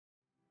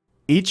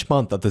Each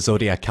month of the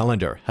Zodiac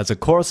Calendar has a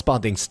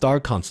corresponding star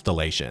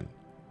constellation.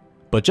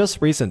 But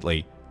just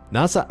recently,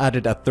 NASA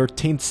added a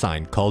 13th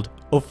sign called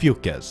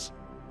Ophiuchus.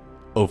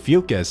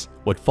 Ophiuchus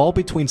would fall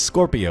between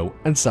Scorpio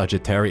and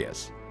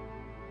Sagittarius.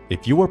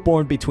 If you were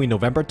born between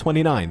November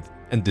 29th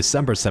and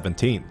December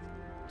 17th,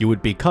 you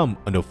would become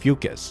an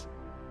Ophiuchus.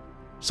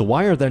 So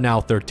why are there now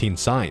 13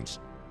 signs?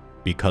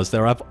 Because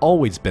there have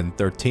always been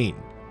 13.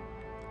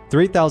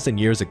 3,000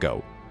 years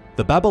ago,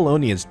 the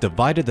Babylonians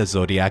divided the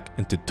zodiac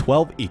into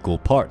 12 equal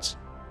parts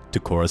to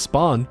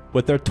correspond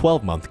with their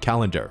 12-month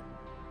calendar.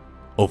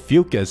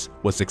 Ophiuchus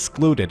was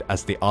excluded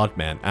as the odd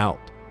man out.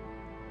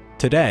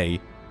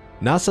 Today,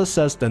 NASA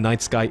says the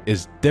night sky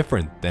is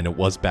different than it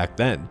was back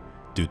then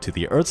due to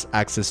the Earth's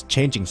axis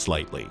changing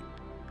slightly.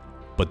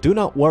 But do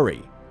not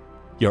worry,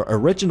 your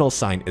original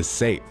sign is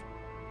safe.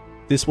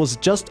 This was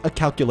just a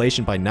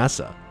calculation by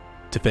NASA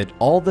to fit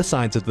all the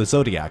signs of the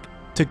zodiac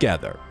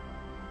together.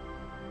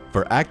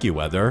 For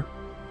AccuWeather,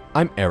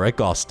 I'm Eric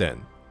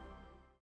Austin.